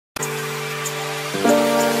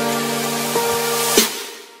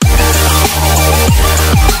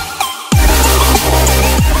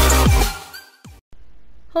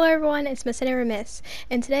everyone, it's Miss.iNeverMiss,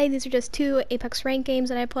 and today these are just two Apex rank games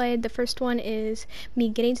that I played. The first one is me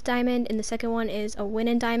getting to Diamond, and the second one is a win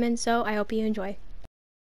in Diamond, so I hope you enjoy.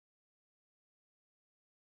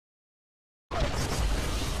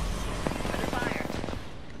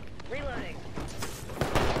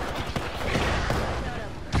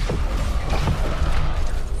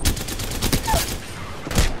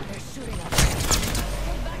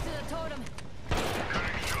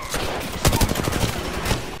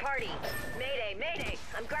 Mayday!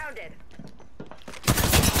 I'm grounded.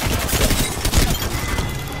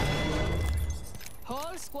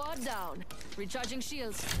 Whole squad down. Recharging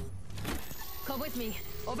shields. Come with me.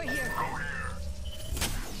 Over here.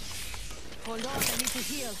 Hold on, I need to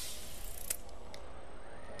heal.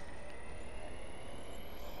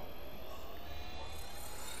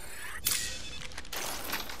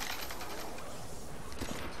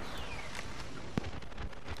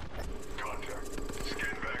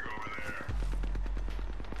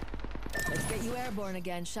 Let's get you airborne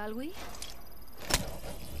again, shall we?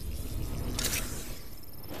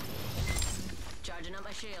 Charging up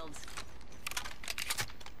my shields.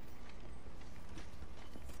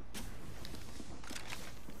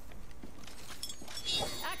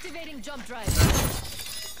 Activating jump drive.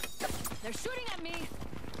 They're shooting at me.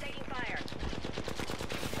 Taking fire.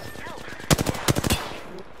 Help!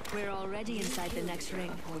 We're already inside the next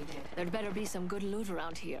ring. There'd better be some good loot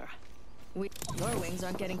around here. Your wings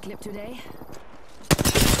aren't getting clipped today.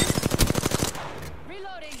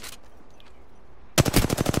 Reloading.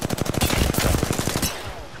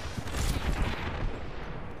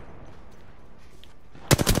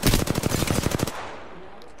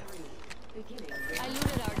 I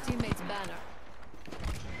looted our teammate's banner.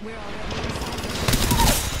 We're already inside.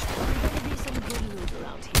 There's better be some good loot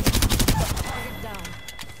around here. Target down.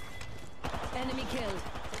 Enemy killed.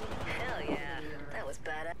 Hell yeah, that was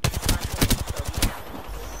bad.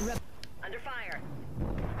 Under fire.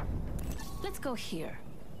 Let's go here.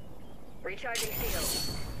 Recharging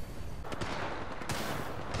shield.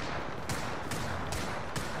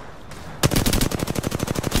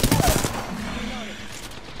 Reloading.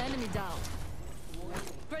 Enemy down.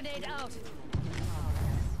 Grenade out.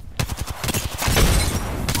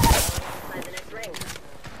 Inside the next ring.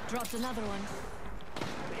 Dropped another one.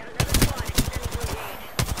 We got another squad extending to engage.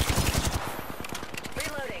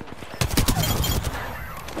 Reloading.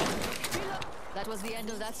 That was the end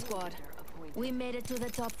of that squad. We made it to the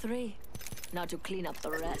top 3. Now to clean up the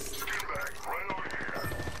rest.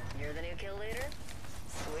 You're the new kill leader?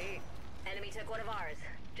 Sweet. Enemy took one of ours.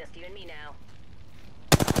 Just you and me now.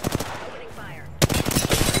 Opening fire.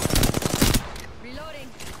 Reloading.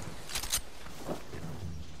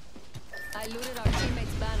 I looted our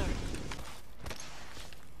teammate's banner.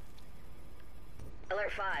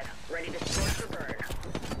 Alert 5. Ready to scorch for burn.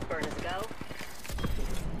 Burn is go.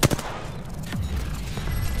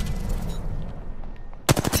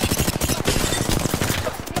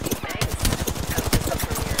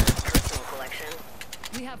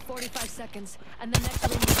 We have 45 seconds, and the next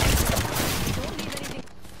ring is don't leave anything.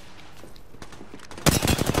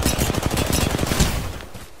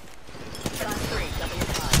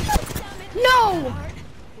 No!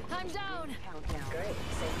 I'm down. Great.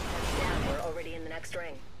 Safe down. We're already in the next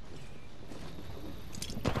ring.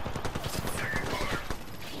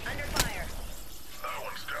 Under fire. That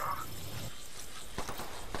one's down.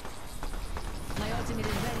 My ultimate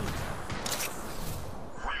is ready.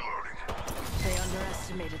 Reloading. They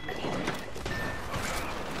underestimated me.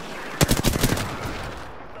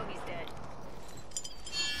 Bogey's dead.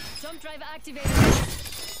 Jump drive activated.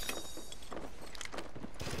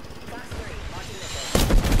 Class 3. Launching missile.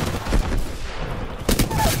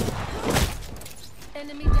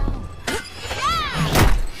 Enemy down.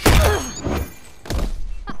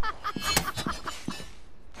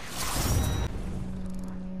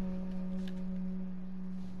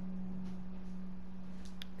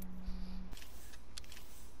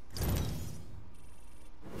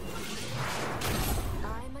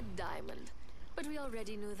 I'm a diamond. But we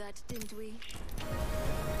already knew that, didn't we?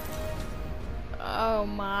 Oh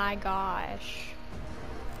my gosh.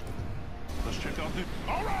 Let's check out the...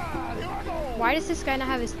 Alright, here I go! Why does this guy not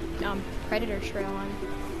have his Predator trail on?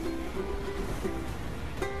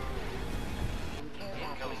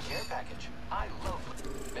 Incoming care package. I love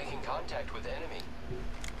making contact with enemy.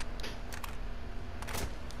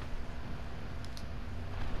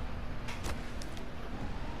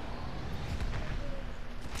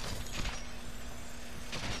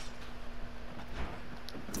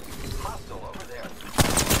 Hostile over there.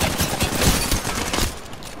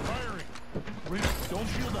 Firing. Don't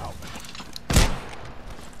shield out.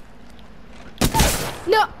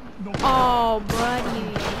 No! Oh,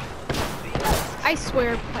 buddy. I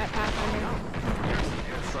swear, Pathfinder.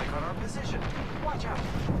 Airstrike on our position. Watch out.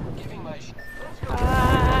 Giving my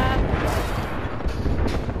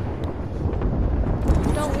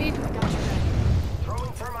Don't leave.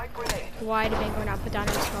 throwing thermite grenade. Why did Vanguard not put down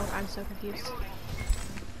her smoke? I'm so confused.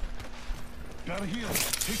 Gotta heal.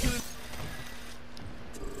 Take it.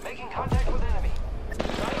 Making contact with enemy.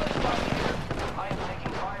 Silent spot here. I am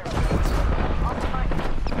taking fire.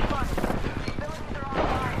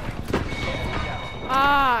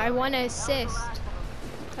 Ah, I want to assist.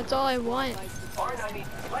 That's all I want.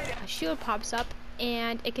 R90. A shield pops up,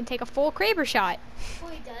 and it can take a full Kraber shot. Oh,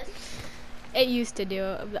 he does? It used to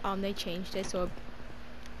do. They changed it, so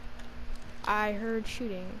I heard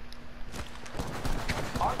shooting.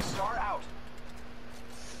 Arc star out.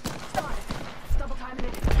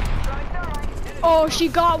 Oh, she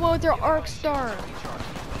got one with her arc star.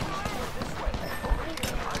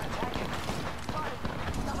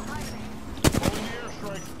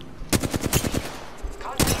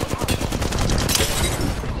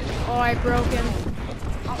 Oh, I broke him.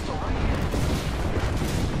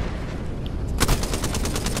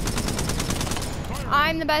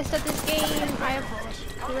 I'm the best at this game. I have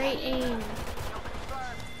great aim.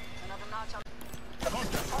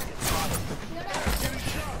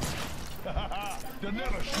 They'll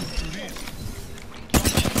never shoot through this.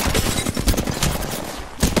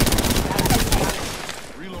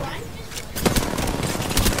 Reloading.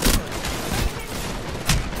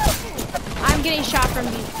 I'm getting shot from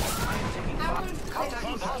these.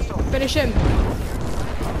 Finish him.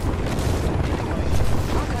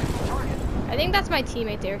 I think that's my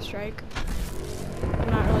teammate's airstrike. I'm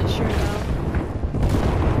not really sure though.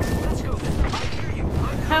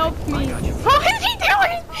 Help me. What is he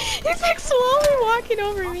doing? He's like slowly walking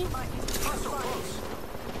over me.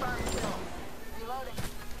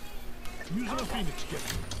 Using a Phoenix kit.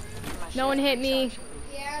 No one hit me.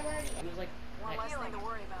 Yeah, they're,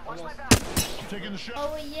 Taking the shot.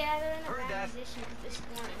 oh yeah, they're in a bad position at this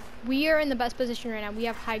point. We are in the best position right now. We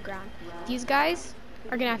have high ground. These guys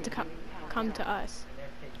are gonna have to come to us.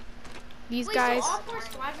 These Wait, guys, so all 4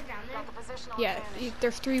 squads are down there? yeah,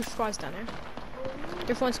 there's 3 squads down there.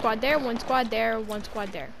 There's 1 squad there, 1 squad there, 1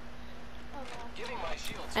 squad there. Giving my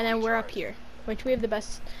shields. And then we're up here, which we have the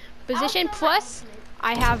best position. Plus,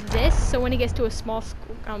 I have this, so when he gets to a small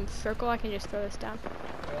circle, I can just throw this down.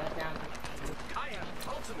 I am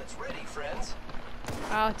ultimates ready, friends.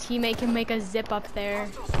 Oh, teammate can make a zip up there.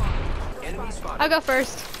 Enemy spotted. I'll go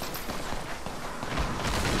first.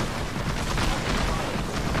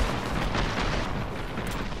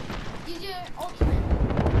 Use your ultimate.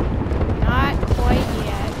 Not quite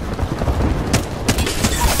yet.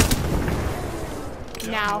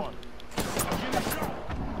 Down Now. one. I'm getting shot.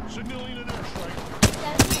 Signaling an airstrike.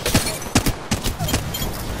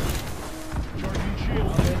 Charging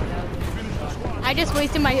shield. Finish the squad. I just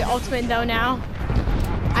wasted my ultimate though now.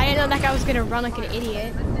 I didn't know that guy was gonna run like an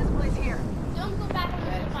idiot. Don't go back on the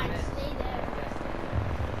line. Stay there.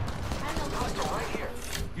 I know. Right here.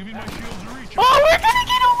 Giving my shields a reach. Oh, we're gonna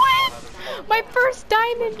get a win! My first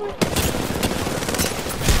diamond win.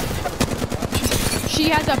 She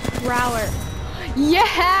has a prowler.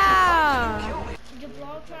 Yeah!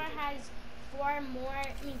 Gibraltar has 4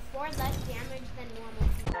 less damage than normal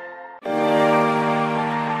people.